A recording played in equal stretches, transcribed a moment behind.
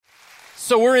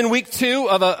So we're in week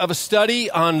 2 of a study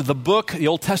on the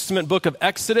Old Testament book of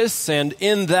Exodus, and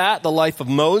in that, the life of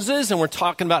Moses, and we're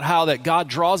talking about how that God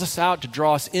draws us out to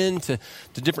draw us into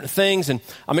different things, and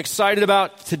I'm excited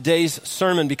about today's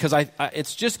sermon because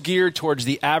it's just geared towards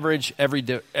the average,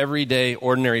 everyday,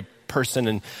 ordinary person,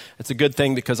 and it's a good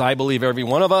thing because I believe every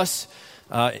one of us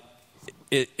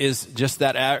is just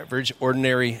that average,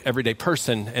 ordinary, everyday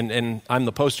person, and I'm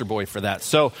the poster boy for that.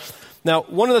 So now,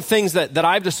 one of the things that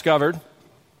I've discovered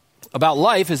about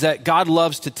life is that God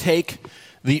loves to take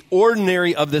the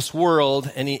ordinary of this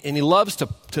world and he loves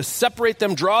to separate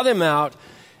them, draw them out,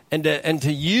 and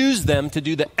to use them to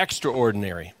do the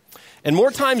extraordinary. And more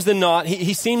times than not,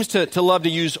 he seems to love to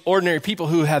use ordinary people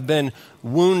who have been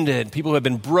wounded, people who have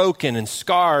been broken and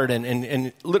scarred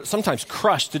and sometimes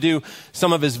crushed to do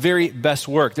some of his very best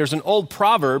work. There's an old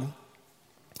proverb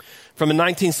from a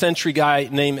 19th century guy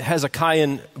named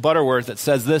Hezekiah Butterworth that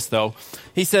says this, though.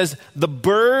 He says, "The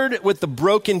bird with the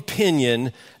broken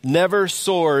pinion never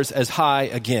soars as high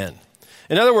again."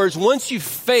 In other words, once you've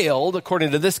failed,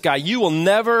 according to this guy, you will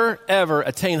never, ever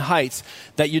attain heights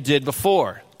that you did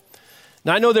before.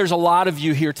 Now, I know there's a lot of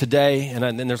you here today,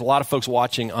 and there's a lot of folks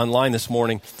watching online this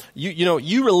morning.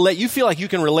 You feel like you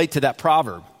can relate to that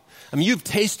proverb. I mean, you've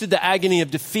tasted the agony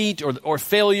of defeat or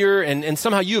failure, and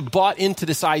somehow you have bought into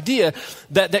this idea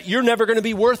that you're never going to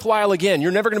be worthwhile again.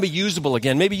 You're never going to be usable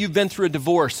again. Maybe you've been through a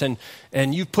divorce and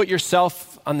you've put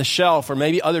yourself on the shelf, or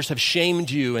maybe others have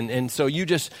shamed you, and so you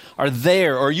just are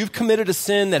there. Or you've committed a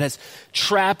sin that has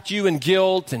trapped you in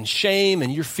guilt and shame,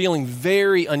 and you're feeling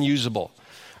very unusable.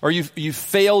 Or you've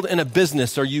failed in a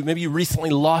business, or maybe you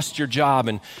recently lost your job,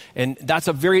 and that's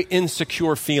a very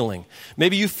insecure feeling.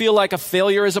 Maybe you feel like a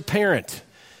failure as a parent,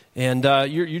 and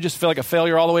you just feel like a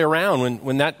failure all the way around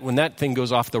when that thing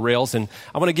goes off the rails. And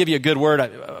I want to give you a good word.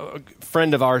 A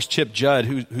friend of ours, Chip Judd,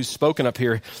 who's spoken up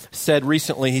here, said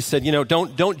recently, he said,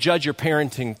 don't judge your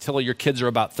parenting till your kids are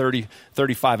about 30,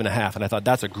 35 and a half. And I thought,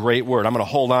 that's a great word. I'm going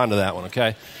to hold on to that one,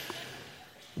 okay?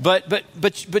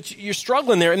 But you're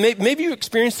struggling there, and maybe you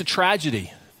experienced a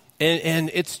tragedy,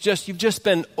 and it's just you've just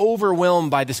been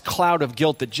overwhelmed by this cloud of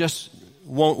guilt that just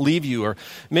won't leave you. Or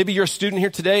maybe you're a student here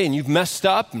today and you've messed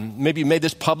up, and maybe you made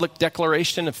this public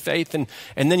declaration of faith, and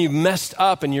then you've messed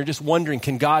up, and you're just wondering,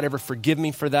 can God ever forgive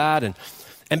me for that?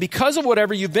 And because of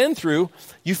whatever you've been through,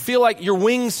 you feel like your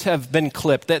wings have been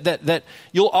clipped, that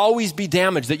you'll always be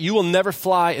damaged, that you will never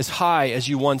fly as high as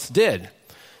you once did.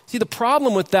 See, the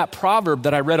problem with that proverb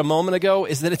that I read a moment ago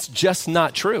is that it's just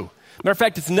not true. Matter of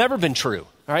fact, it's never been true.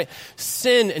 All right?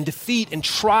 Sin and defeat and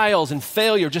trials and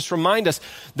failure just remind us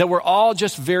that we're all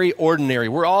just very ordinary.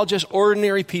 We're all just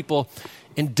ordinary people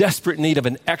in desperate need of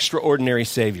an extraordinary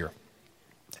Savior.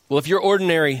 Well, if you're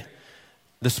ordinary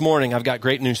this morning, I've got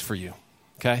great news for you,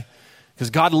 okay? Because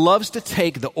God loves to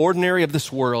take the ordinary of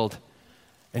this world,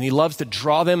 and he loves to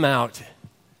draw them out,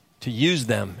 to use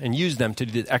them to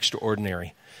do the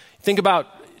extraordinary. Think about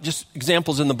just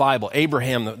examples in the Bible.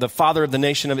 Abraham, the father of the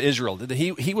nation of Israel,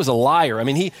 he was a liar. I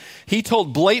mean, he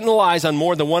told blatant lies on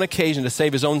more than one occasion to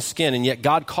save his own skin, and yet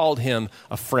God called him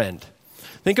a friend.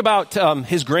 Think about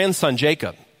his grandson,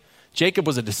 Jacob. Jacob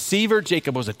was a deceiver.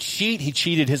 Jacob was a cheat. He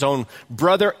cheated his own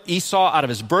brother Esau out of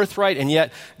his birthright, and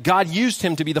yet God used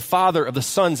him to be the father of the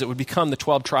sons that would become the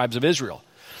 12 tribes of Israel.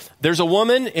 There's a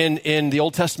woman in the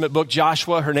Old Testament book,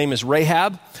 Joshua. Her name is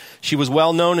Rahab. She was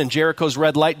well known in Jericho's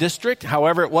red light district.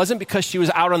 However, it wasn't because she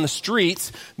was out on the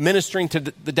streets ministering to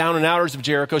the down and outers of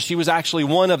Jericho. She was actually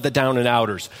one of the down and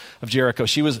outers of Jericho.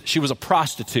 She was a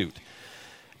prostitute.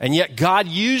 And yet God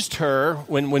used her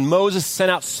when Moses sent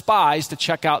out spies to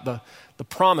check out the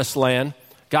promised land.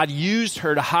 God used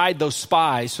her to hide those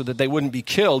spies so that they wouldn't be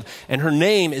killed. And her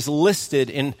name is listed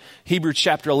in Hebrews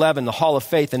chapter 11, the Hall of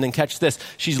Faith. And then catch this.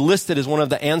 She's listed as one of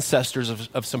the ancestors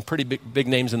of some pretty big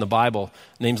names in the Bible.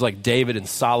 Names like David and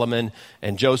Solomon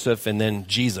and Joseph and then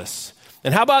Jesus.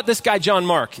 And how about this guy, John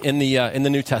Mark, in the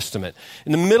New Testament?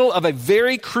 In the middle of a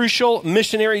very crucial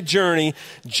missionary journey,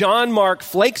 John Mark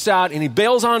flakes out and he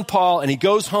bails on Paul and he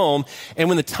goes home. And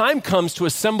when the time comes to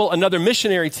assemble another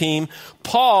missionary team,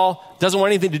 Paul doesn't want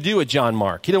anything to do with John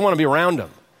Mark. He didn't want to be around him.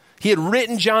 He had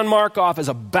written John Mark off as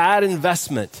a bad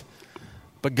investment,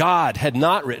 but God had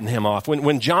not written him off.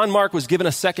 When John Mark was given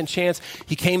a second chance,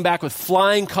 he came back with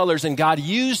flying colors, and God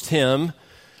used him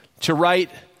to write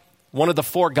one of the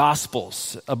 4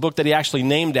 Gospels, a book that he actually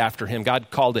named after him. God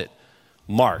called it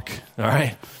Mark, all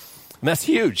right? And that's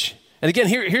huge. And again,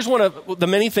 here's one of the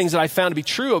many things that I found to be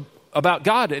true about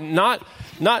God, and not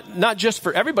just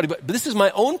for everybody, but this is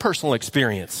my own personal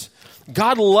experience.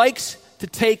 God likes to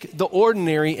take the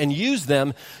ordinary and use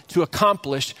them to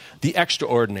accomplish the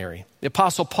extraordinary. The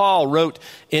Apostle Paul wrote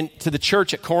to the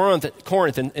church at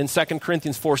Corinth in 2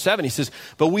 Corinthians 4:7. He says,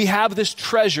 "But we have this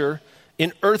treasure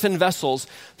in earthen vessels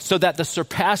so that the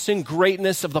surpassing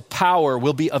greatness of the power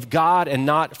will be of God and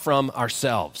not from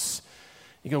ourselves."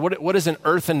 You go, what is an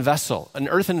earthen vessel? An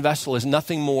earthen vessel is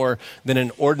nothing more than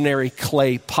an ordinary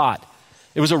clay pot.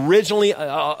 It was originally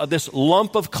this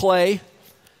lump of clay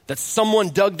that someone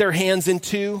dug their hands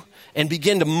into and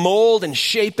began to mold and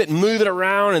shape it and move it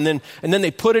around, and then they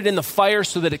put it in the fire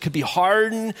so that it could be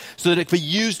hardened, so that it could be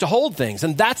used to hold things.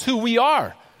 And that's who we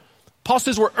are. Paul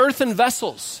says we're earthen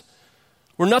vessels.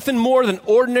 We're nothing more than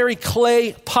ordinary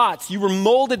clay pots. You were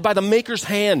molded by the maker's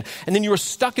hand, and then you were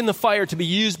stuck in the fire to be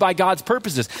used by God's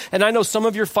purposes. And I know some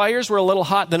of your fires were a little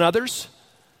hot than others.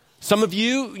 Some of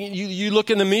you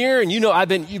look in the mirror and you know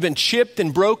you've been chipped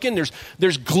and broken.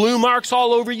 There's glue marks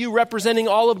all over you representing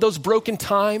all of those broken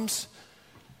times.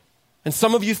 And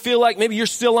some of you feel like maybe you're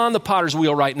still on the potter's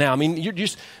wheel right now. I mean,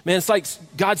 it's like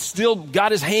God's still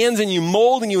got his hands in you,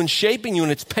 molding you and shaping you,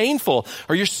 and it's painful.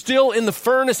 Or you're still in the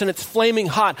furnace and it's flaming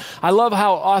hot. I love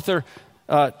how author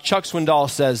Chuck Swindoll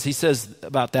says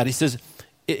about that. He says,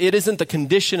 it isn't the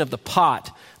condition of the pot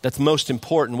that's most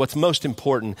important. What's most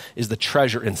important is the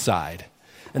treasure inside.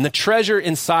 And the treasure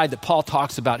inside that Paul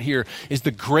talks about here is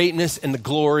the greatness and the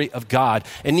glory of God.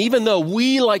 And even though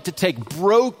we like to take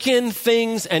broken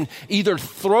things and either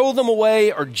throw them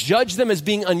away or judge them as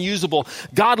being unusable,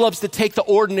 God loves to take the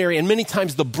ordinary and many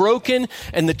times the broken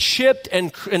and the chipped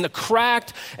and the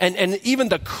cracked and even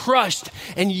the crushed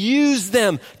and use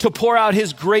them to pour out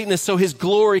his greatness so his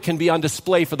glory can be on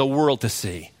display for the world to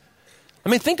see. I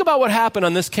mean, think about what happened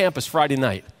on this campus Friday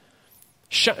night.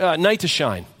 Night to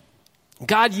Shine.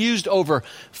 God used over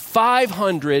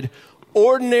 500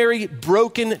 ordinary,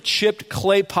 broken, chipped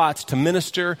clay pots to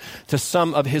minister to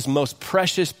some of his most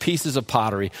precious pieces of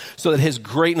pottery so that his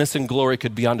greatness and glory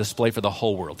could be on display for the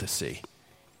whole world to see.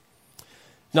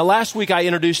 Now, last week I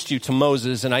introduced you to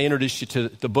Moses and I introduced you to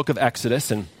the book of Exodus,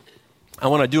 and I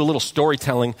want to do a little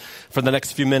storytelling for the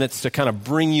next few minutes to kind of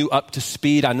bring you up to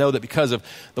speed. I know that because of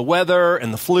the weather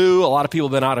and the flu, a lot of people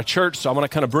have been out of church, so I want to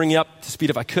kind of bring you up to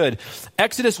speed if I could.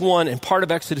 Exodus 1 and part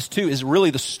of Exodus 2 is really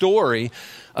the story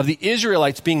of the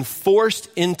Israelites being forced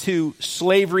into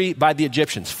slavery by the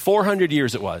Egyptians. 400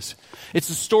 years it was. It's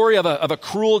the story of a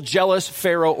cruel, jealous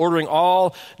Pharaoh ordering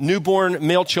all newborn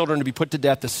male children to be put to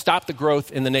death to stop the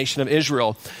growth in the nation of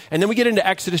Israel. And then we get into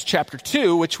Exodus chapter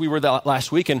 2, which we were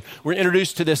last week, and we're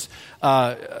introduced to this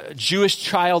Jewish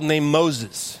child named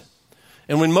Moses.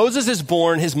 And when Moses is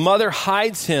born, his mother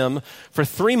hides him for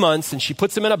 3 months, and she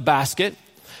puts him in a basket.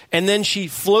 And then she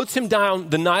floats him down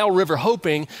the Nile River,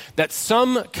 hoping that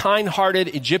some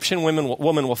kind-hearted Egyptian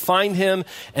woman will find him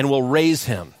and will raise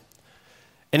him.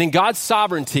 And in God's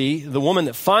sovereignty, the woman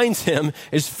that finds him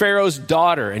is Pharaoh's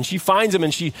daughter. And she finds him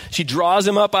and she draws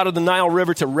him up out of the Nile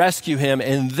River to rescue him.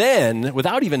 And then,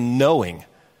 without even knowing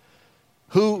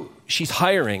who she's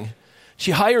hiring,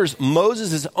 she hires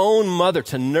Moses' own mother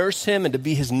to nurse him and to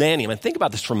be his nanny. I mean, think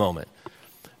about this for a moment.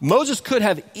 Moses could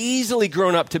have easily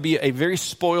grown up to be a very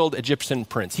spoiled Egyptian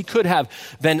prince. He could have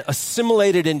been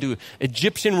assimilated into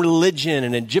Egyptian religion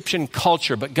and Egyptian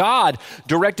culture. But God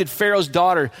directed Pharaoh's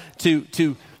daughter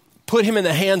to put him in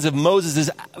the hands of Moses'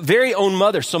 very own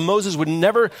mother, so Moses would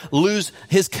never lose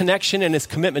his connection and his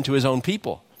commitment to his own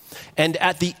people. And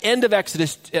at the end of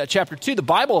Exodus chapter 2, the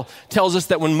Bible tells us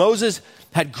that when Moses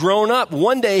had grown up,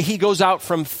 one day he goes out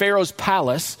from Pharaoh's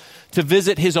palace to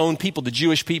visit his own people, the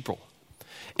Jewish people.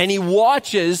 And he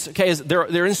watches, as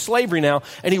they're in slavery now,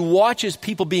 and he watches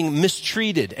people being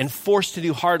mistreated and forced to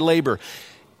do hard labor.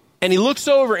 And he looks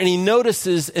over and he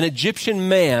notices an Egyptian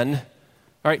man,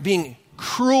 all right, being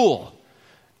cruel.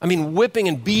 I mean, whipping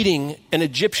and beating a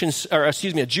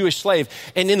Jewish slave.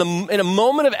 And in a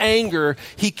moment of anger,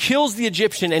 he kills the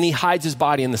Egyptian and he hides his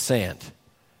body in the sand.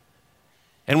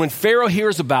 And when Pharaoh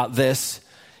hears about this,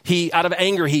 out of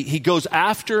anger, he goes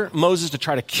after Moses to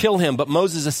try to kill him, but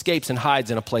Moses escapes and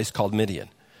hides in a place called Midian.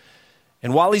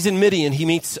 And while he's in Midian, he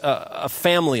meets a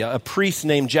family, a priest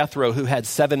named Jethro who had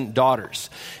 7 daughters.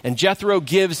 And Jethro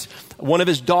gives one of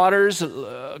his daughters,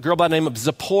 a girl by the name of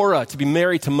Zipporah, to be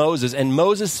married to Moses. And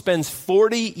Moses spends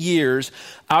 40 years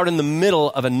out in the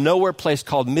middle of a nowhere place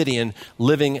called Midian,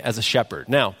 living as a shepherd.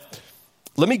 Now,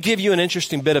 let me give you an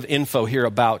interesting bit of info here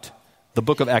about the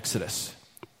book of Exodus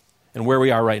and where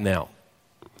we are right now.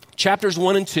 Chapters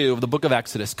 1 and 2 of the book of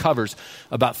Exodus covers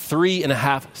about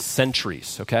 3.5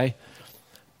 centuries, okay?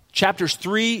 Chapters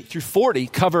 3 through 40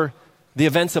 cover the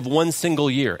events of one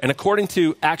single year. And according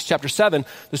to Acts chapter 7,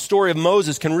 the story of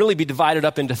Moses can really be divided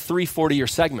up into 3 40-year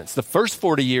segments. The first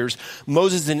 40 years,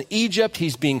 Moses is in Egypt.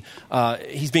 He's being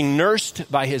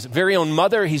nursed by his very own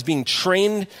mother. He's being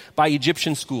trained by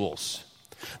Egyptian schools.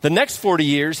 The next 40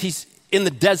 years, he's in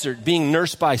the desert being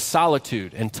nursed by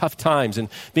solitude and tough times and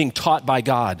being taught by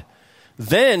God.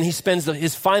 Then he spends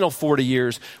his final 40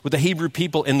 years with the Hebrew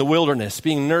people in the wilderness,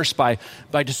 being nursed by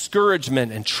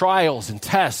discouragement and trials and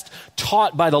tests,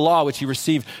 taught by the law which he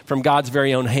received from God's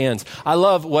very own hands. I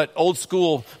love what old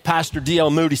school pastor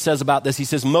D.L. Moody says about this. He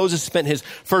says, Moses spent his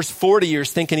first 40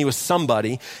 years thinking he was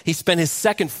somebody. He spent his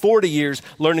second 40 years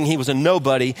learning he was a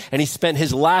nobody. And he spent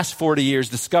his last 40 years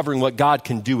discovering what God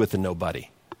can do with a nobody.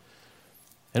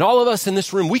 And all of us in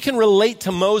this room, we can relate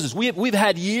to Moses. We've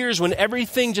had years when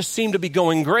everything just seemed to be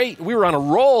going great. We were on a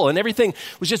roll and everything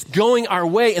was just going our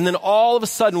way. And then all of a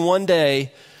sudden one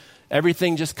day,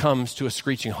 everything just comes to a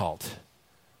screeching halt.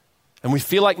 And we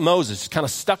feel like Moses, kind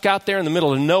of stuck out there in the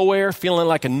middle of nowhere, feeling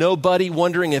like a nobody,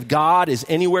 wondering if God is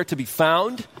anywhere to be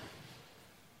found.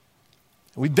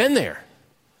 We've been there.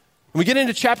 We get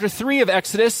into chapter 3 of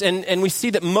Exodus, and we see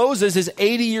that Moses is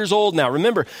 80 years old now.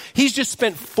 Remember, he's just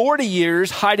spent 40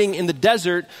 years hiding in the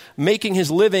desert, making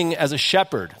his living as a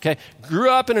shepherd. Okay, grew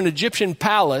up in an Egyptian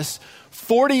palace,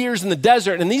 40 years in the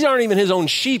desert, and these aren't even his own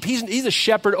sheep. He's a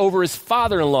shepherd over his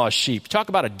father-in-law's sheep. Talk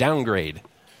about a downgrade.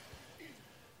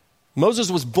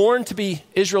 Moses was born to be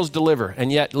Israel's deliverer,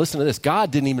 and yet, listen to this, God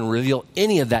didn't even reveal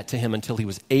any of that to him until he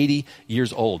was 80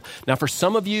 years old. Now, for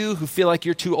some of you who feel like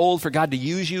you're too old for God to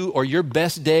use you, or your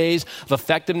best days of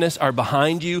effectiveness are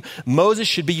behind you, Moses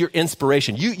should be your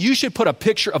inspiration. You should put a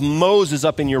picture of Moses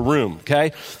up in your room,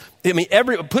 okay? I mean,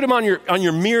 put him on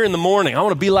your mirror in the morning. I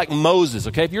want to be like Moses,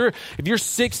 okay? If you're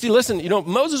 60, listen,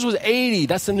 Moses was 80.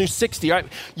 That's the new 60, right?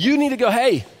 You need to go,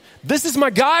 hey, this is my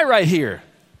guy right here.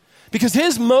 Because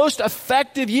his most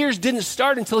effective years didn't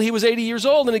start until he was 80 years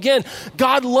old. And again,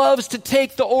 God loves to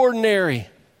take the ordinary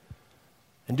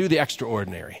and do the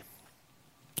extraordinary.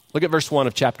 Look at verse 1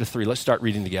 of chapter 3. Let's start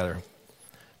reading together.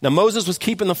 Now Moses was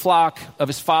keeping the flock of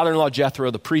his father-in-law Jethro,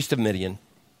 the priest of Midian.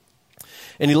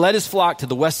 And he led his flock to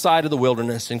the west side of the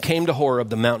wilderness and came to Horeb,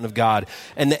 the mountain of God.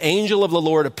 And the angel of the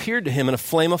Lord appeared to him in a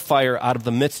flame of fire out of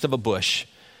the midst of a bush.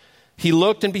 He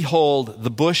looked, and behold, the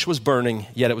bush was burning,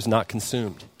 yet it was not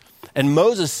consumed. And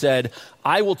Moses said,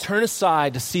 I will turn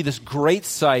aside to see this great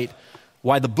sight,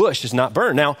 why the bush is not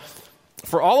burned. Now,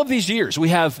 for all of these years, we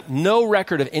have no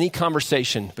record of any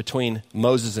conversation between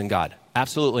Moses and God.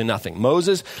 Absolutely nothing.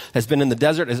 Moses has been in the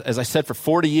desert, as I said, for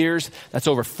 40 years. That's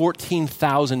over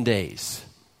 14,000 days.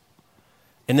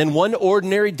 And then one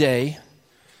ordinary day,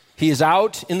 he is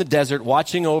out in the desert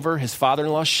watching over his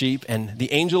father-in-law's sheep, and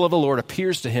the angel of the Lord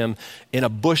appears to him in a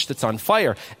bush that's on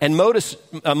fire. And Moses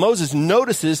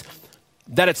notices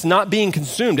that it's not being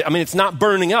consumed. I mean, it's not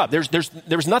burning up.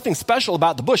 There's nothing special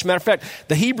about the bush. Matter of fact,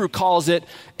 the Hebrew calls it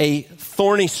a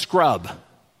thorny scrub.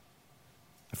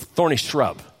 A thorny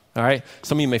shrub, all right?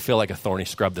 Some of you may feel like a thorny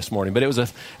scrub this morning, but it was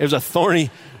a thorny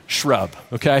shrub,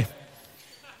 okay?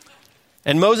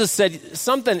 And Moses said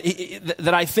something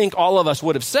that I think all of us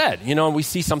would have said. We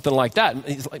see something like that. And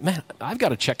he's like, man, I've got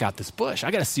to check out this bush.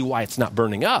 I got to see why it's not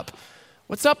burning up.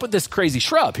 What's up with this crazy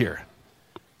shrub here?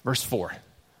 Verse 4.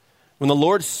 When the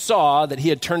Lord saw that he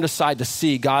had turned aside to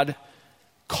see, God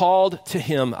called to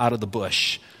him out of the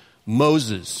bush,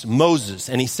 Moses, Moses.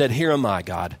 And he said, here am I,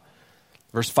 God.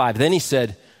 Verse 5. Then he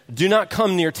said, do not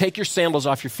come near. Take your sandals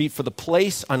off your feet, for the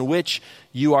place on which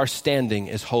you are standing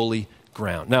is holy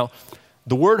ground. Now,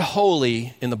 the word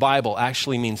holy in the Bible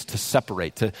actually means to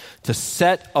separate, to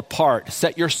set apart,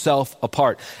 set yourself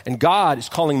apart. And God is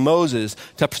calling Moses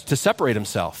to separate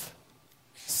himself.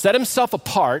 Set himself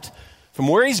apart from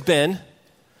where he's been,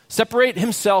 separate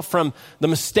himself from the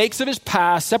mistakes of his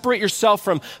past, separate yourself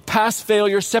from past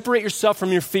failures, separate yourself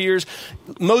from your fears.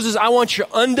 Moses, I want your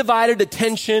undivided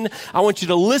attention. I want you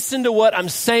to listen to what I'm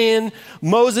saying.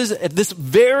 Moses, at this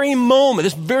very moment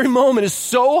is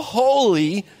so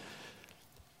holy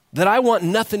that I want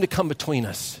nothing to come between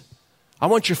us. I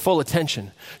want your full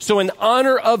attention. So in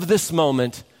honor of this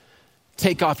moment,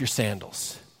 take off your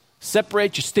sandals.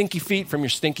 Separate your stinky feet from your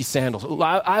stinky sandals.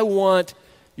 I want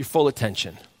your full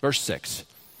attention. Verse 6.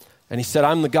 And he said,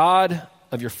 I'm the God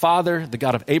of your father, the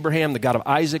God of Abraham, the God of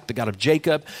Isaac, the God of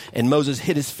Jacob. And Moses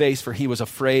hid his face, for he was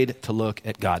afraid to look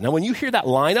at God. Now, when you hear that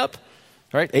lineup,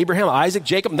 right? Abraham, Isaac,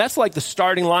 Jacob, that's like the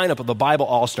starting lineup of the Bible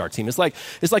all-star team. It's like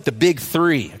the big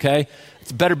three, okay?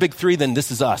 It's a better big three than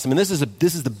This Is Us. I mean, this is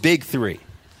the big three.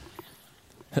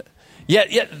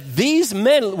 Yet these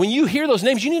men, when you hear those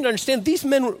names, you need to understand these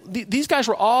men, these guys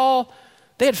were all,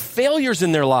 they had failures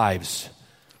in their lives.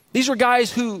 These were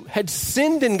guys who had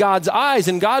sinned in God's eyes,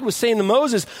 and God was saying to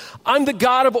Moses, I'm the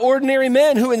God of ordinary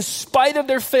men who, in spite of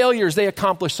their failures, they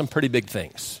accomplished some pretty big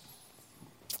things.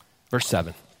 Verse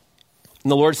 7. And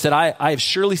the Lord said, I have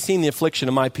surely seen the affliction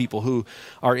of my people who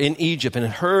are in Egypt and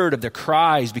heard of their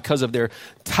cries because of their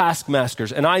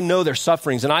taskmasters. And I know their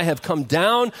sufferings. And I have come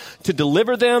down to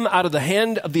deliver them out of the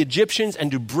hand of the Egyptians and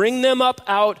to bring them up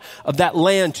out of that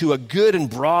land to a good and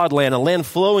broad land, a land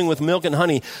flowing with milk and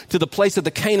honey, to the place of the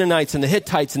Canaanites and the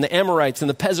Hittites and the Amorites and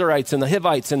the Pezerites and the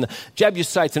Hivites and the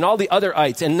Jebusites and all the other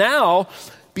ites. And now,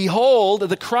 behold,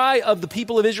 the cry of the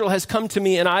people of Israel has come to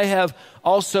me, and I have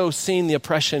also seen the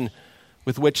oppression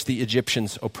with which the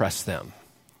Egyptians oppress them.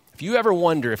 If you ever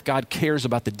wonder if God cares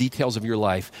about the details of your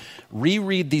life,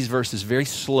 reread these verses very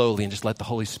slowly and just let the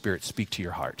Holy Spirit speak to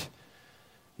your heart.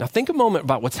 Now think a moment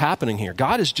about what's happening here.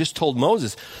 God has just told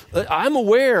Moses, I'm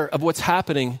aware of what's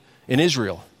happening in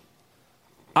Israel.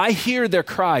 I hear their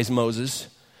cries, Moses.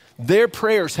 Their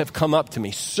prayers have come up to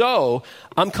me. So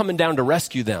I'm coming down to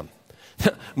rescue them.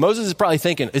 Moses is probably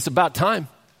thinking, it's about time.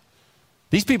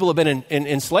 These people have been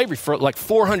in slavery for like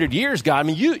 400 years, God. I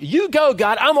mean, you go,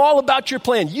 God. I'm all about your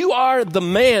plan. You are the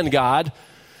man, God.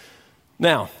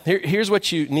 Now, here's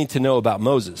what you need to know about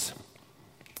Moses.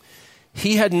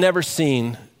 He had never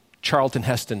seen Charlton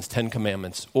Heston's 10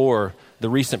 Commandments or the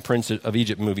recent Prince of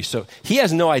Egypt movie, so he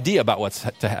has no idea about what's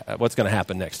going to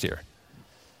happen next year.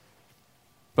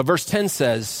 But verse 10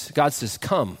 says, God says,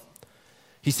 come.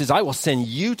 He says, I will send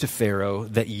you to Pharaoh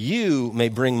that you may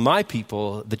bring my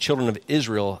people, the children of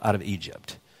Israel, out of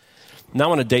Egypt. Now I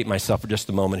want to date myself for just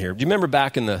a moment here. Do you remember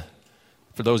back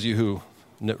for those of you who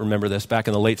remember this, back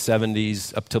in the late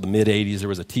 70s up till the mid 80s, there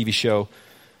was a TV show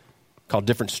called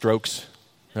Different Strokes,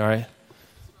 all right?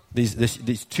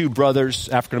 These two brothers,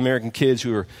 African-American kids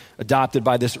who were adopted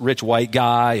by this rich white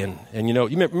guy. And you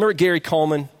remember Gary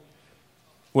Coleman?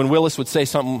 When Willis would say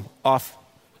something off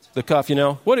the cuff,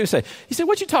 what do you say? He said,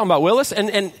 what you talking about, Willis?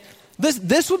 And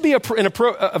this would be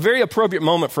a very appropriate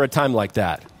moment for a time like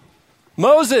that.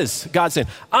 Moses, God saying,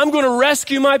 I'm going to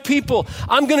rescue my people.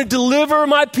 I'm going to deliver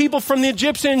my people from the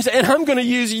Egyptians, and I'm going to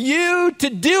use you to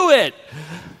do it.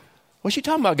 What you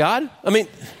talking about, God?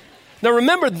 Now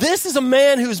remember, this is a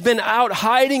man who's been out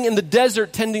hiding in the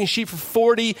desert tending sheep for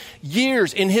 40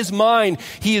 years. In his mind,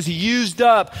 he is used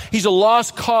up. He's a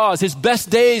lost cause. His best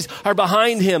days are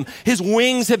behind him. His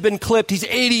wings have been clipped. He's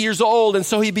 80 years old, and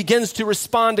so he begins to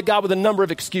respond to God with a number of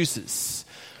excuses.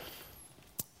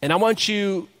 And I want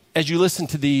you, as you listen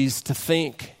to these, to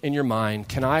think in your mind,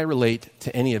 can I relate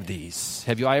to any of these?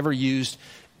 Have you ever used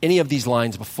any of these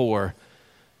lines before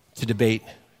to debate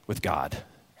with God?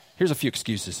 Here's a few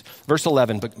excuses. Verse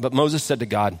 11, but Moses said to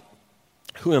God,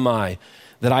 who am I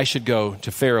that I should go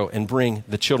to Pharaoh and bring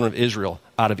the children of Israel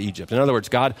out of Egypt? In other words,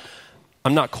 God,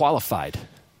 I'm not qualified.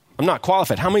 I'm not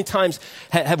qualified. How many times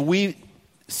have we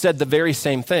said the very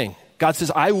same thing? God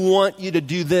says, I want you to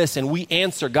do this. And we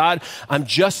answer, God, I'm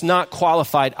just not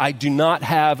qualified. I do not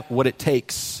have what it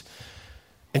takes.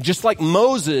 And just like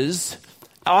Moses,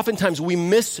 oftentimes we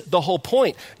miss the whole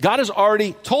point. God has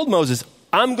already told Moses,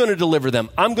 I'm going to deliver them.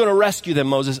 I'm going to rescue them,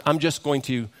 Moses. I'm just going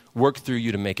to work through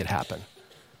you to make it happen.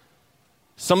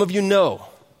 Some of you know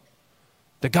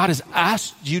that God has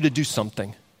asked you to do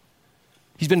something.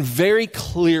 He's been very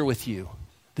clear with you.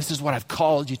 This is what I've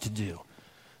called you to do.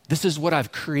 This is what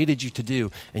I've created you to do.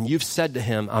 And you've said to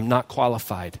him, I'm not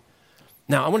qualified.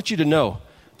 Now, I want you to know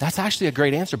that's actually a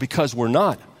great answer because we're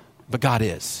not, but God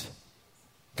is.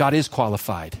 God is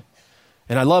qualified.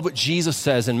 And I love what Jesus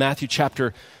says in Matthew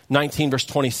chapter 19, verse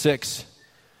 26.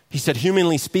 He said,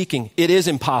 humanly speaking, it is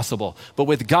impossible, but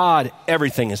with God,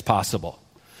 everything is possible.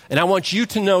 And I want you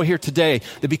to know here today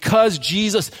that because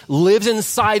Jesus lives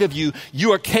inside of you,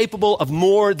 you are capable of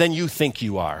more than you think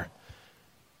you are.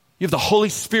 You have the Holy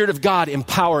Spirit of God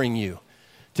empowering you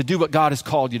to do what God has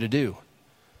called you to do.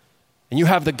 And you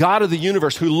have the God of the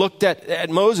universe who looked at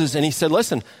Moses and he said,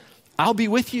 listen, I'll be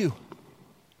with you.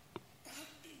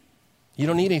 You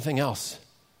don't need anything else.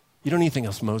 You don't need anything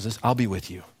else, Moses. I'll be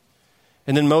with you.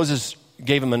 And then Moses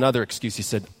gave him another excuse. He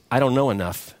said, I don't know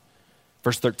enough.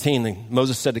 Verse 13,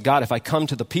 Moses said to God, if I come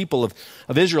to the people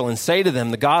of Israel and say to them,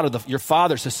 the God of your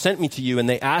fathers has sent me to you, and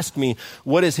they ask me,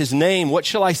 what is his name? What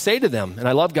shall I say to them? And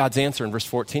I love God's answer in verse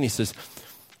 14. He says,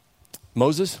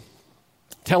 Moses,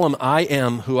 tell him I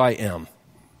am who I am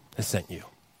has sent you.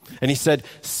 And he said,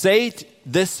 say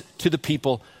this to the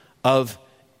people of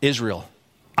Israel.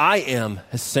 I am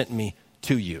has sent me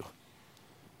to you.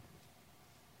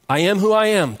 I am who I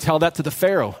am. Tell that to the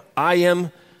Pharaoh. I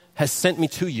am has sent me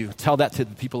to you. Tell that to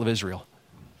the people of Israel.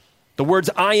 The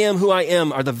words I am who I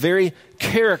am are the very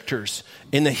characters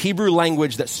in the Hebrew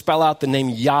language that spell out the name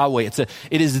Yahweh.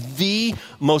 It is the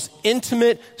most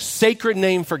intimate, sacred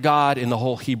name for God in the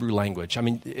whole Hebrew language. I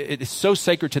mean, it is so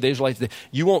sacred to the Israelites that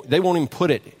they won't even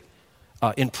put it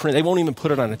in print. They won't even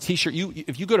put it on a t-shirt.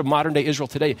 If you go to modern day Israel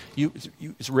today,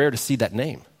 it's rare to see that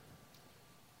name.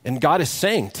 And God is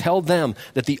saying, tell them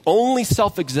that the only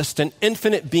self-existent,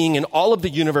 infinite being in all of the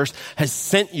universe has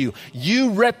sent you.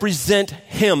 You represent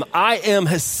him. I am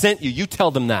has sent you. You tell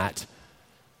them that.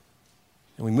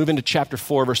 And we move into chapter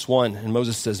 4, verse 1, and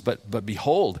Moses says, but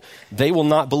behold, they will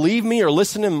not believe me or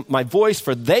listen to my voice,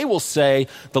 for they will say,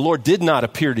 the Lord did not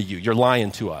appear to you. You're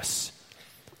lying to us.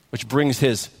 Which brings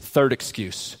his third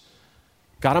excuse.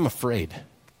 God, I'm afraid.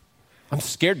 I'm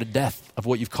scared to death of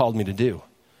what you've called me to do.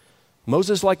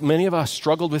 Moses, like many of us,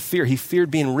 struggled with fear. He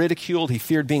feared being ridiculed. He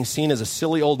feared being seen as a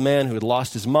silly old man who had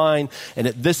lost his mind. And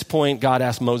at this point, God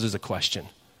asked Moses a question.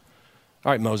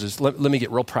 All right, Moses, let me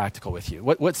get real practical with you.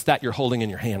 What's that you're holding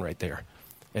in your hand right there?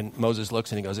 And Moses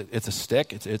looks and he goes, it's a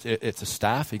stick. It's a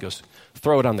staff. He goes,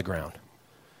 throw it on the ground.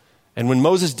 And when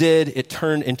Moses did, it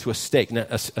turned into a snake.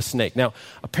 Now,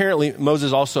 apparently,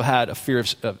 Moses also had a fear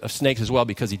of snakes as well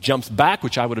because he jumps back,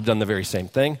 which I would have done the very same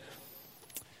thing.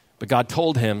 But God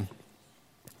told him,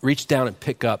 reach down and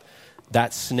pick up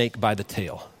that snake by the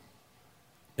tail.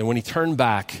 And when he turned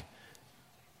back,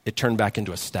 it turned back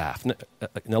into a staff.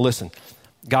 Now listen,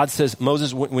 God says,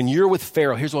 Moses, when you're with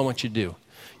Pharaoh, here's what I want you to do.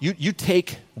 You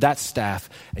take that staff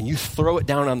and you throw it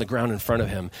down on the ground in front of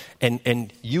him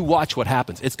and you watch what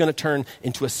happens. It's going to turn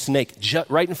into a snake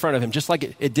right in front of him, just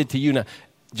like it did to you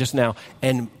just now.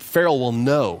 And Pharaoh will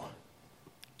know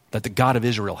that the God of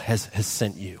Israel has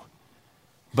sent you.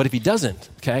 But if he doesn't,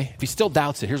 okay, if he still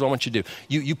doubts it, here's what I want you to do.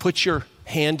 You put your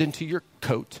hand into your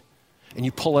coat and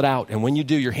you pull it out. And when you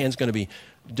do, your hand's going to be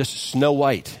just snow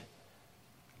white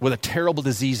with a terrible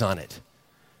disease on it.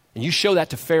 And you show that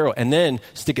to Pharaoh and then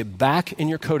stick it back in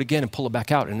your coat again and pull it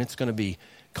back out. And it's going to be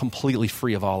completely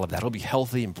free of all of that. It'll be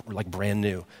healthy and like brand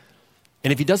new.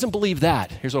 And if he doesn't believe that,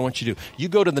 here's what I want you to do. You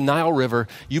go to the Nile River,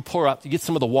 you get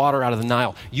some of the water out of the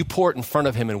Nile, you pour it in front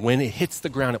of him, and when it hits the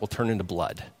ground, it will turn into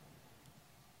blood.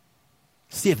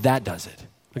 See if that does it.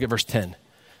 Look at verse 10.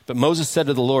 But Moses said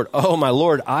to the Lord, oh, my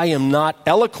Lord, I am not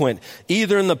eloquent,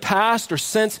 either in the past or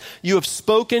since you have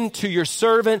spoken to your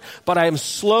servant, but I am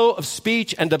slow of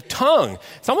speech and of tongue.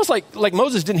 It's almost like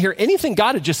Moses didn't hear anything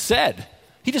God had just said.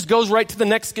 He just goes right to the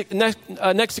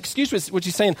next excuse, which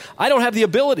he's saying, I don't have the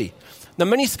ability. Now,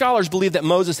 many scholars believe that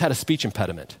Moses had a speech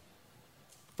impediment.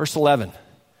 Verse 11,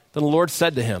 then the Lord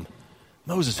said to him,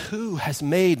 Moses, who has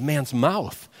made man's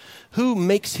mouth? Who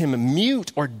makes him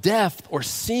mute or deaf or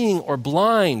seeing or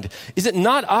blind? Is it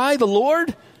not I, the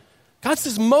Lord? God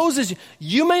says, Moses,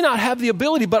 you may not have the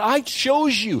ability, but I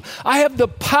chose you. I have the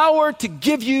power to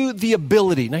give you the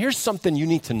ability. Now, here's something you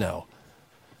need to know,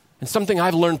 and something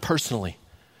I've learned personally.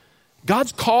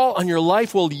 God's call on your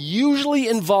life will usually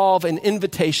involve an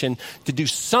invitation to do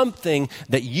something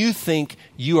that you think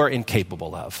you are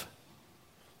incapable of.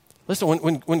 Listen,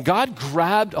 when God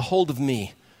grabbed a hold of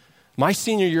me, my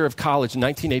senior year of college in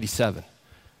 1987,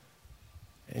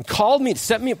 and called me,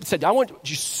 set me up, and said, I want you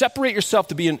to separate yourself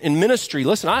to be in ministry.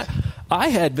 Listen, I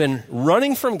had been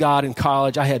running from God in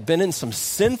college. I had been in some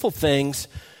sinful things.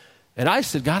 And I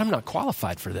said, God, I'm not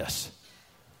qualified for this.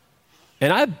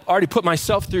 And I've already put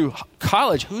myself through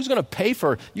college. Who's going to pay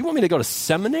for, you want me to go to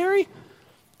seminary?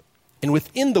 And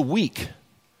within the week,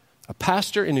 a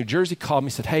pastor in New Jersey called me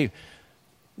and said, hey,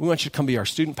 we want you to come be our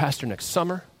student pastor next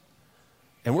summer.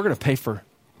 And we're going to pay for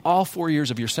all 4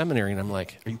 years of your seminary. And I'm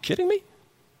like, are you kidding me?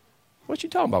 What you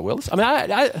talking about, Willis? I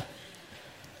mean,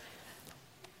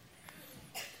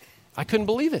 I couldn't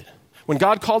believe it. When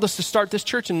God called us to start this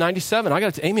church in 97, I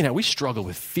got to Amy and I, we struggled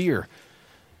with fear.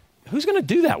 Who's going to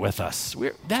do that with us?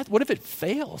 What if it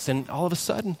fails? And all of a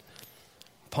sudden,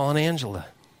 Paul and Angela,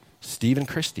 Steve and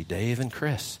Christy, Dave and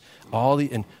Chris,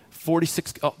 and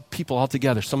 46 people all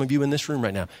together, some of you in this room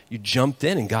right now, you jumped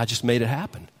in and God just made it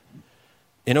happen.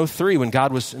 In 2003, when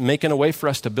God was making a way for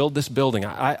us to build this building,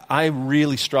 I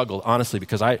really struggled, honestly,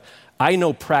 because I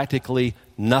know practically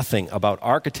nothing about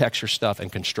architecture stuff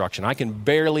and construction. I can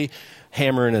barely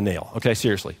hammer in a nail, okay,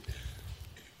 seriously.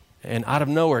 And out of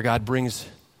nowhere, God brings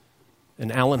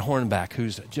an Alan Hornback,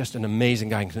 who's just an amazing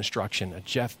guy in construction, a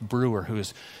Jeff Brewer, who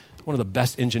is one of the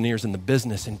best engineers in the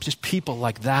business, and just people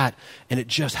like that, and it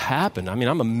just happened. I mean,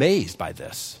 I'm amazed by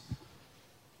this.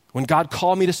 When God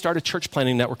called me to start a church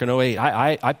planning network in 2008,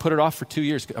 I put it off for 2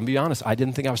 years. I'll be honest, I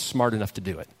didn't think I was smart enough to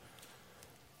do it.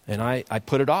 And I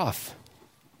put it off.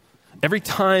 Every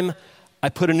time I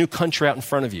put a new country out in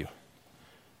front of you,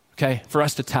 okay, for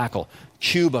us to tackle,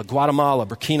 Cuba, Guatemala,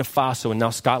 Burkina Faso, and now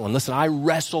Scotland. Listen, I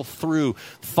wrestle through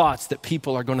thoughts that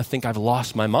people are going to think I've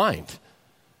lost my mind.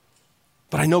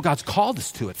 But I know God's called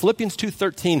us to it. Philippians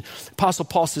 2:13, Apostle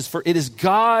Paul says, "For it is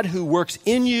God who works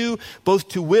in you both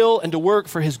to will and to work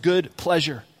for his good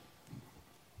pleasure."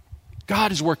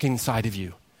 God is working inside of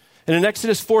you. And in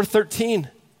Exodus 4:13,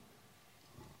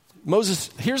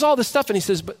 Moses hears all this stuff and he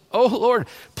says, "But oh Lord,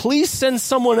 please send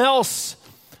someone else."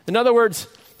 In other words,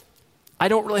 I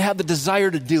don't really have the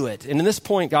desire to do it. And in this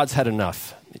point, God's had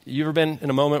enough. You ever been in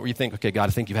a moment where you think, okay, God,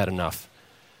 I think you've had enough?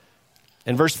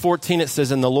 In verse 14, it says,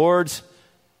 "And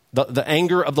the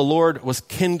anger of the Lord was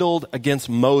kindled against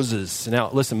Moses."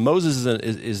 Now, listen, Moses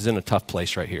is in a tough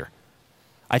place right here.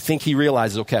 I think he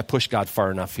realizes, okay, I pushed God far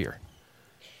enough here.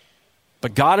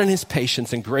 But God in his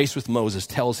patience and grace with Moses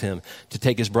tells him to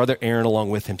take his brother Aaron along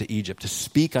with him to Egypt to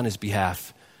speak on his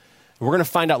behalf. And we're going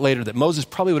to find out later that Moses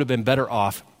probably would have been better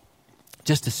off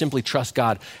just to simply trust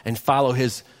God and follow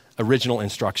his original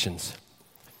instructions.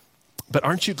 But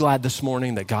aren't you glad this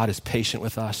morning that God is patient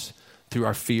with us through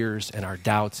our fears and our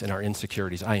doubts and our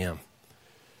insecurities? I am.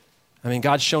 I mean,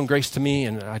 God's shown grace to me,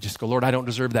 and I just go, Lord, I don't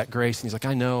deserve that grace. And he's like,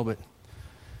 I know, but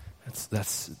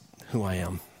that's who I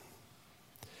am.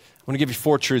 I want to give you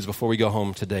 4 truths before we go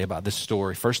home today about this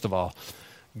story. First of all,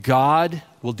 God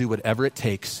will do whatever it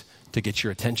takes to get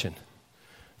your attention.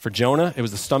 For Jonah, it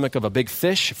was the stomach of a big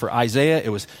fish. For Isaiah, it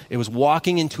was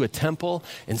walking into a temple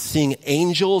and seeing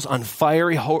angels on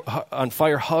fire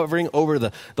hovering over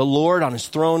the Lord on his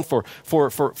throne. For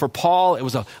Paul, it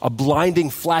was a blinding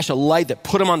flash of light that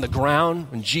put him on the ground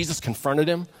when Jesus confronted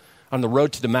him on the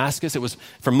road to Damascus.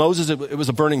 For Moses, it was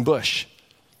a burning bush.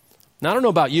 Now, I don't know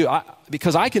about you,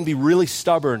 because I can be really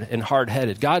stubborn and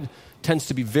hard-headed. God tends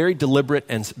to be very deliberate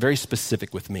and very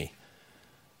specific with me.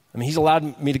 I mean, he's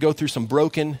allowed me to go through some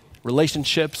broken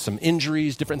relationships, some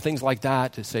injuries, different things like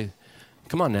that to say,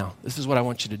 come on now, this is what I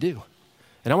want you to do.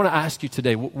 And I want to ask you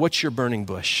today, what's your burning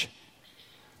bush?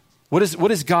 What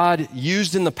is God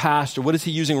used in the past, or what is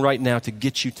he using right now to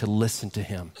get you to listen to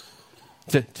him,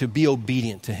 to be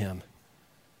obedient to him?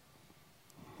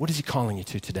 What is he calling you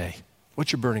to today?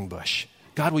 What's your burning bush?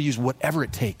 God will use whatever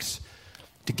it takes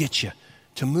to get you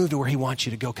to move to where he wants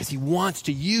you to go, because he wants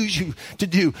to use you to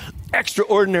do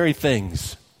extraordinary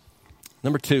things.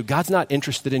 Number 2, God's not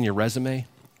interested in your resume.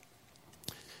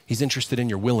 He's interested in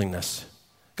your willingness.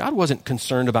 God wasn't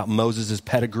concerned about Moses'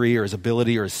 pedigree or his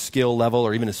ability or his skill level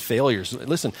or even his failures.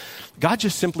 Listen, God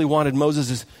just simply wanted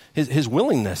Moses' his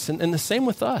willingness, and the same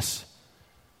with us.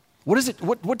 What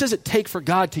does it take for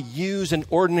God to use an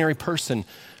ordinary person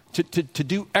to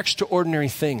do extraordinary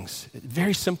things?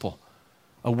 Very simple.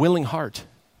 A willing heart.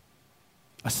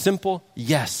 A simple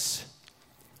yes.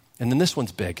 And then this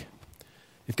one's big.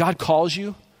 If God calls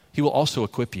you, he will also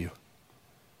equip you.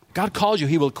 God calls you,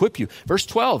 he will equip you. Verse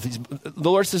 12, the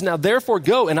Lord says, "Now therefore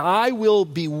go, and I will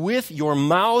be with your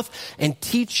mouth and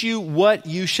teach you what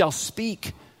you shall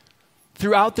speak."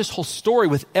 Throughout this whole story,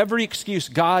 with every excuse,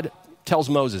 God tells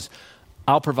Moses,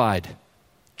 I'll provide.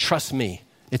 Trust me.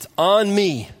 It's on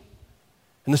me.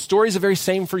 And the story is the very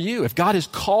same for you. If God has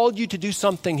called you to do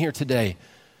something here today,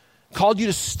 called you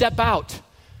to step out,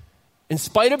 in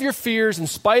spite of your fears, in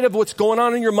spite of what's going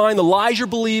on in your mind, the lies you're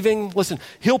believing, listen,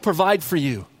 he'll provide for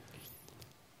you.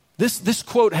 This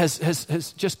quote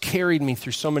has just carried me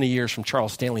through so many years from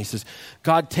Charles Stanley. He says,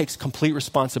 God takes complete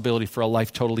responsibility for a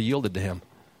life totally yielded to him.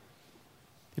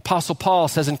 The Apostle Paul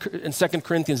says in 2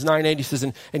 Corinthians 9:8, he says,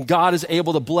 and God is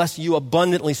able to bless you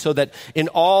abundantly so that in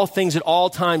all things at all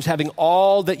times, having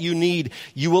all that you need,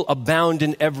 you will abound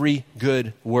in every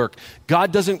good work.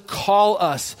 God doesn't call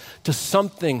us to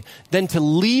something then to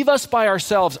leave us by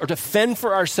ourselves or to fend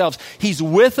for ourselves. He's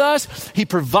with us, he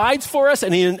provides for us,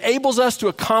 and he enables us to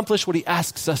accomplish what he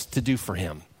asks us to do for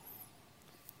him.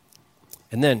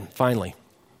 And then finally,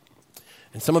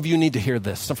 and some of you need to hear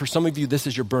this. So for some of you, this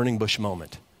is your burning bush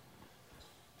moment.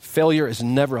 Failure is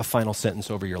never a final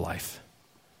sentence over your life.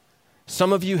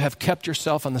 Some of you have kept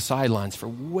yourself on the sidelines for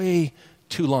way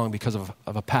too long because of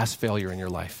a past failure in your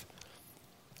life.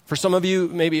 For some of you,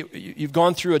 maybe you've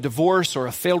gone through a divorce or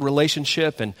a failed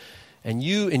relationship, and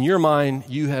you, in your mind,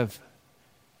 you have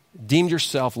deemed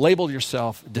yourself, labeled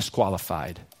yourself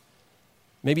disqualified.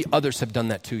 Maybe others have done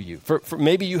that to you. For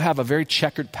maybe you have a very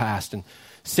checkered past, and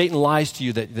Satan lies to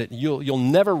you that you'll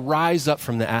never rise up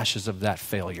from the ashes of that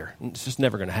failure. It's just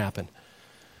never going to happen.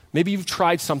 Maybe you've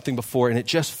tried something before and it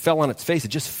just fell on its face. It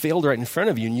just failed right in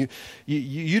front of you, and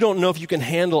you don't know if you can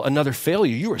handle another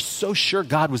failure. You are so sure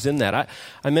God was in that.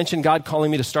 I mentioned God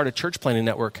calling me to start a church planting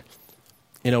network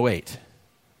in 2008.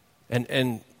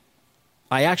 And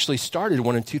I actually started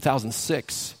one in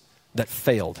 2006 that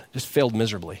failed, just failed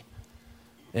miserably.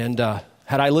 And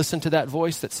had I listened to that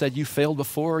voice that said, you failed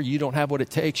before, you don't have what it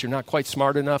takes, you're not quite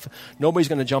smart enough, nobody's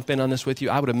going to jump in on this with you,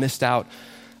 I would have missed out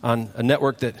on a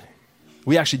network that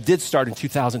we actually did start in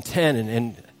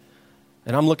 2010.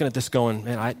 And I'm looking at this going,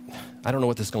 man, I don't know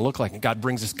what this is going to look like. And God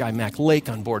brings this guy, Mac Lake,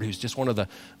 on board, who's just one of the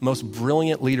most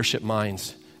brilliant leadership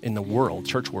minds in the world,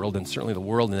 church world, and certainly the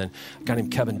world. And then a guy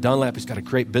named Kevin Dunlap, who's got a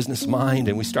great business mind.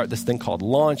 And we start this thing called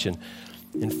Launch. And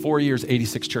in 4 years,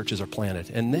 86 churches are planted.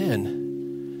 And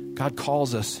then God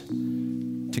calls us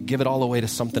to give it all away to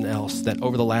something else that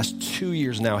over the last 2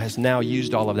 years now has now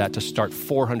used all of that to start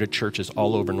 400 churches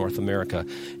all over North America.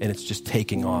 And it's just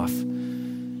taking off.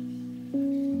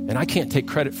 And I can't take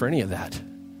credit for any of that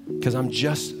because I'm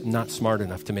just not smart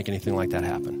enough to make anything like that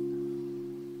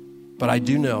happen. But I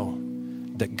do know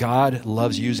that God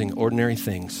loves using ordinary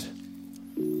things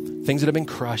that have been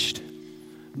crushed,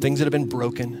 things that have been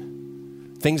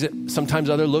broken, things that sometimes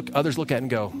others look at and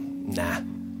go, nah,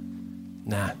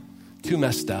 too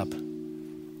messed up,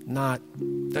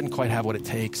 doesn't quite have what it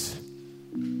takes.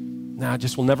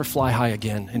 Just will never fly high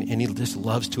again. And he just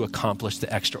loves to accomplish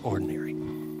the extraordinary.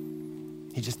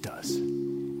 He just does.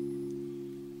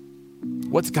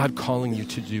 What's God calling you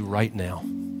to do right now?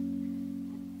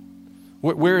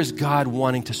 Where is God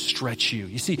wanting to stretch you?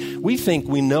 You see, we think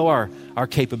we know our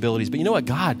capabilities, but you know what?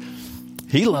 God,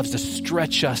 he loves to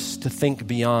stretch us to think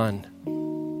beyond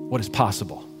what is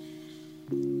possible.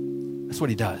 That's what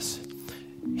he does.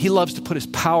 He loves to put his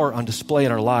power on display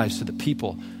in our lives so that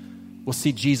people will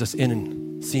see Jesus in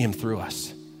and see him through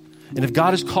us. And if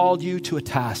God has called you to a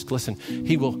task, listen,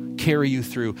 he will carry you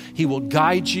through. He will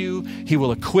guide you. He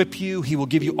will equip you. He will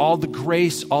give you all the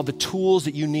grace, all the tools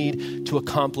that you need to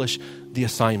accomplish the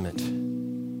assignment.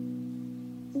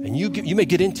 And you may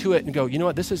get into it and go, you know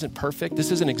what, this isn't perfect. This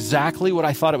isn't exactly what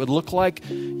I thought it would look like.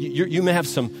 You may have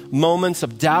some moments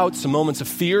of doubt, some moments of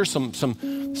fear, some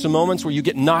moments where you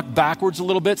get knocked backwards a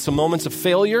little bit, some moments of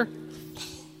failure.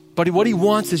 But what he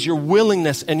wants is your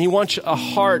willingness, and he wants a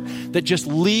heart that just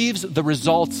leaves the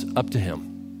results up to him.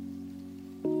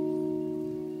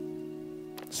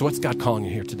 So what's God calling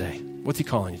you here today? What's he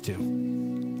calling you to?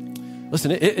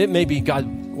 Listen, it may be God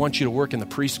wants you to work in the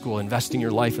preschool, investing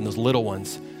your life in those little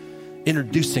ones,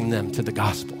 introducing them to the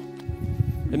gospel.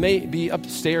 It may be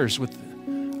upstairs with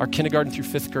our kindergarten through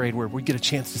fifth grade where we get a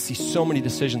chance to see so many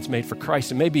decisions made for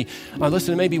Christ. And maybe,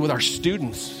 it may be with our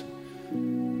students.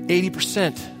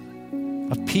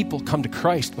 80% of people come to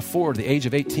Christ before the age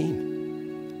of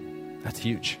 18. That's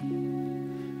huge.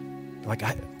 Like,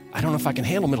 I don't know if I can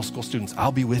handle middle school students.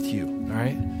 I'll be with you, all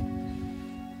right?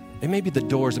 It may be the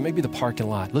doors. It may be the parking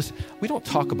lot. Listen, we don't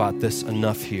talk about this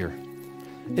enough here.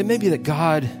 It may be that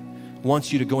God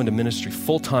wants you to go into ministry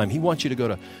full time. He wants you to go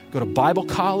to Bible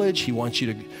college. He wants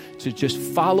you to just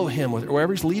follow him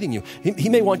wherever he's leading you. He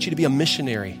may want you to be a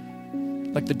missionary,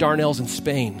 like the Darnells in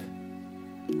Spain,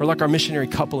 or like our missionary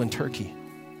couple in Turkey,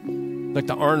 like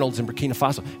the Arnolds in Burkina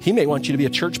Faso. He may want you to be a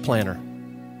church planner.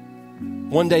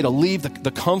 One day to leave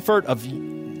the comfort of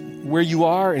where you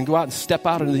are and go out and step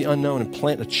out into the unknown and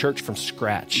plant a church from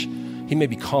scratch. He may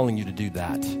be calling you to do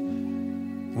that.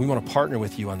 We want to partner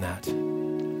with you on that.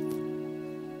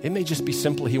 It may just be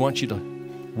simply he wants you to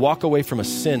walk away from a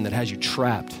sin that has you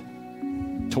trapped,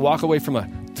 to walk away from a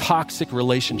toxic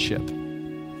relationship,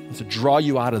 and to draw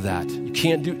you out of that. You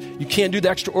can't do the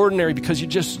extraordinary because you're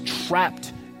just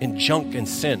trapped in junk and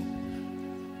sin.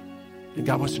 And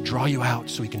God wants to draw you out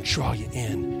so he can draw you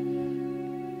in.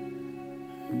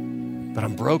 But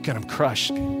I'm broken, I'm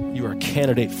crushed. You are a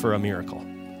candidate for a miracle.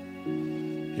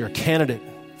 You're a candidate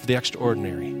for the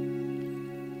extraordinary.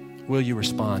 Will you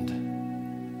respond?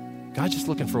 God's just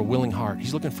looking for a willing heart.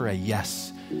 He's looking for a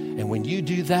yes. And when you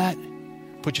do that,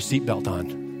 put your seatbelt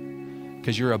on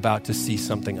because you're about to see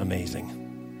something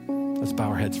amazing. Let's bow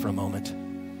our heads for a moment.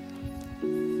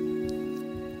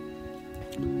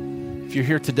 If you're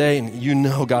here today and you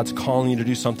know God's calling you to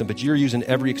do something, but you're using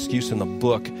every excuse in the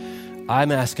book,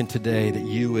 I'm asking today that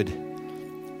you would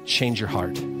change your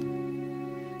heart.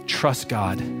 Trust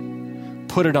God.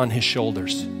 Put it on his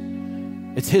shoulders.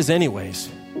 It's his anyways.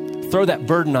 Throw that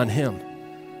burden on him.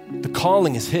 The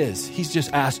calling is his. He's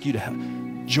just asked you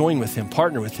to join with him,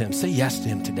 partner with him, say yes to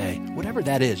him today. Whatever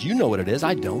that is, you know what it is.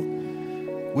 I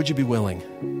don't. Would you be willing?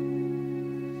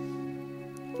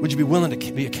 Would you be willing to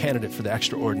be a candidate for the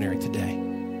extraordinary today?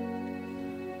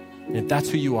 And if that's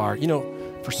who you are,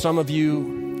 for some of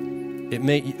you,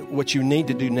 what you need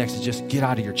to do next is just get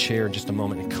out of your chair in just a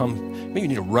moment and come. Maybe you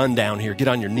need to run down here, get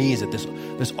on your knees at this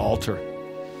altar.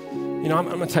 I'm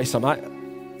going to tell you something.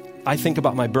 I think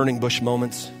about my burning bush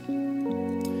moments.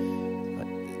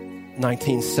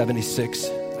 1976,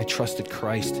 I trusted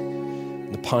Christ.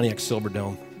 the Pontiac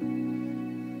Silverdome.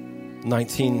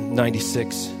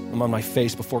 1996, I'm on my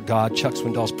face before God. Chuck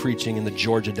Swindoll's preaching in the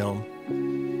Georgia Dome,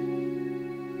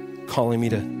 calling me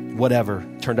to whatever.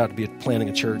 Turned out to be planning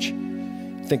a church.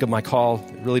 Think of my call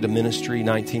really to ministry,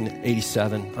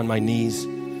 1987, on my knees,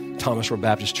 Thomas Road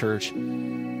Baptist Church.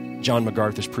 John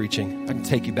MacArthur's preaching. I can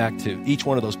take you back to each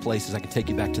one of those places. I can take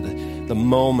you back to the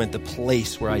moment, the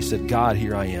place where I said, God,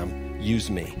 here I am.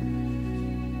 Use me.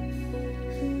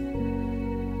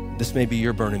 This may be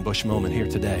your burning bush moment here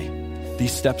today.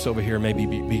 These steps over here may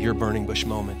be your burning bush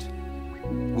moment.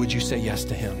 Would you say yes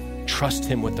to him? Trust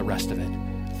him with the rest of it.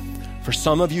 For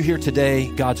some of you here today,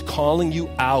 God's calling you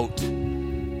out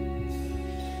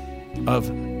of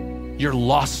your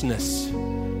lostness,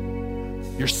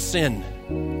 your sin.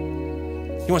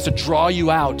 He wants to draw you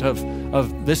out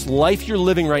of this life you're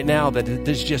living right now that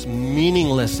is just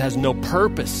meaningless, has no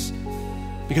purpose,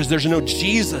 because there's no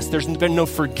Jesus, there's been no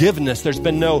forgiveness, there's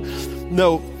been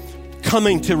no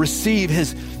coming to receive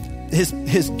his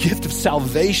gift of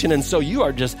salvation. And so you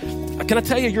are just, can I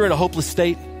tell you, you're in a hopeless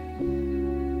state?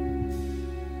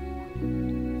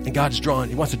 And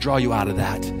he wants to draw you out of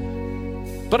that.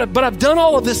 But I've done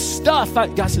all of this stuff.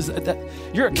 God says that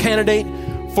you're a candidate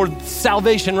for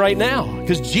salvation right now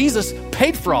because Jesus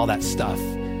paid for all that stuff.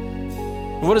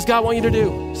 And what does God want you to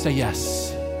do? Say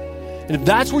yes. And if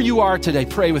that's where you are today,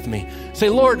 pray with me. Say,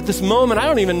 Lord, at this moment, I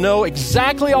don't even know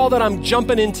exactly all that I'm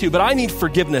jumping into, but I need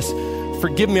forgiveness.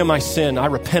 Forgive me of my sin. I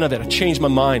repent of it. I changed my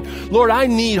mind. Lord, I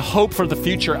need hope for the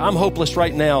future. I'm hopeless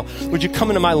right now. Would you come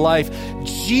into my life?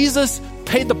 Jesus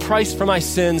paid the price for my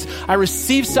sins. I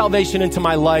receive salvation into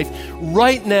my life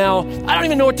right now. I don't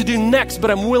even know what to do next,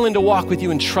 but I'm willing to walk with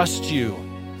you and trust you.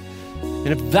 And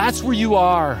if that's where you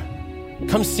are,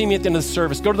 come see me at the end of the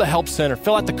service. Go to the help center.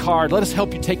 Fill out the card. Let us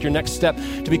help you take your next step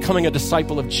to becoming a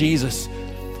disciple of Jesus.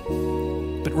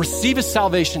 But receive his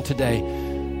salvation today.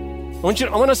 I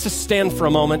want us to stand for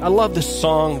a moment. I love this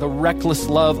song, The Reckless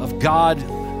Love of God.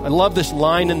 I love this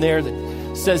line in there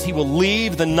that says he will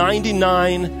leave the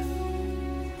 99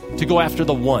 to go after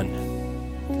the one.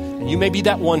 And you may be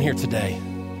that one here today.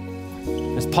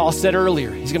 As Paul said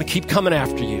earlier, he's going to keep coming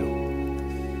after you.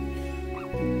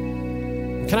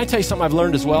 And can I tell you something I've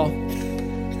learned as well?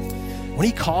 When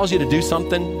he calls you to do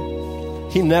something,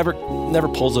 he never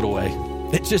pulls it away.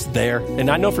 It's just there. And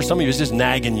I know for some of you, it's just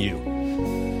nagging you.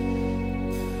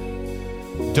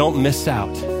 Don't miss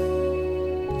out.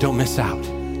 Don't miss out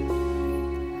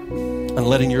on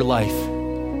letting your life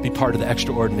be part of the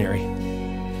extraordinary.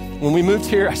 When we moved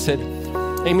here,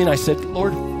 Amy and I said,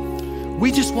 Lord,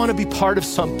 we just want to be part of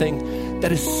something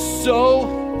that is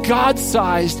so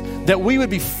God-sized that we would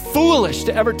be foolish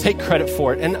to ever take credit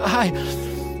for it. And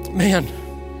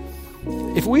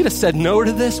if we'd have said no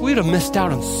to this, we'd have missed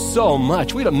out on so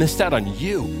much. We'd have missed out on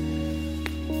you.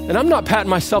 And I'm not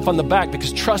patting myself on the back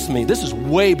because trust me, this is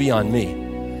way beyond me.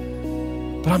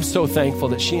 But I'm so thankful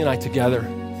that she and I together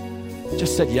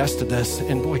just said yes to this.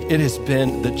 And boy, it has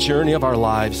been the journey of our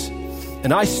lives.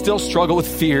 And I still struggle with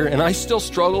fear, and I still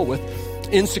struggle with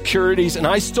insecurities, and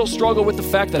I still struggle with the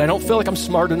fact that I don't feel like I'm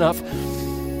smart enough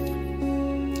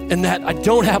and that I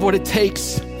don't have what it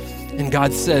takes. And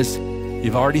God says,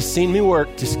 you've already seen me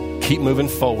work, just keep moving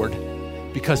forward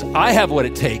because I have what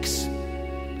it takes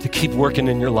to keep working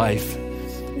in your life.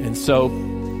 And so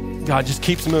God just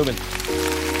keeps moving.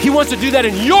 He wants to do that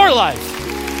in your life.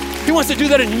 He wants to do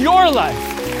that in your life.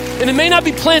 And it may not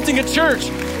be planting a church.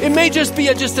 It may just be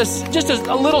just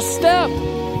a little step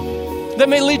that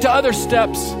may lead to other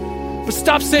steps. But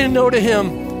stop saying no to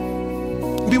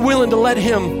him. Be willing to let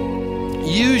him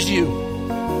use you.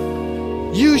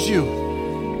 Use you.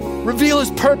 Reveal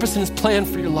his purpose and his plan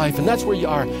for your life. And that's where you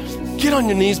are. Get on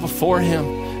your knees before him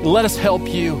and let us help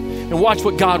you. And watch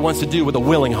what God wants to do with a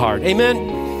willing heart. Amen?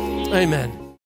 Amen.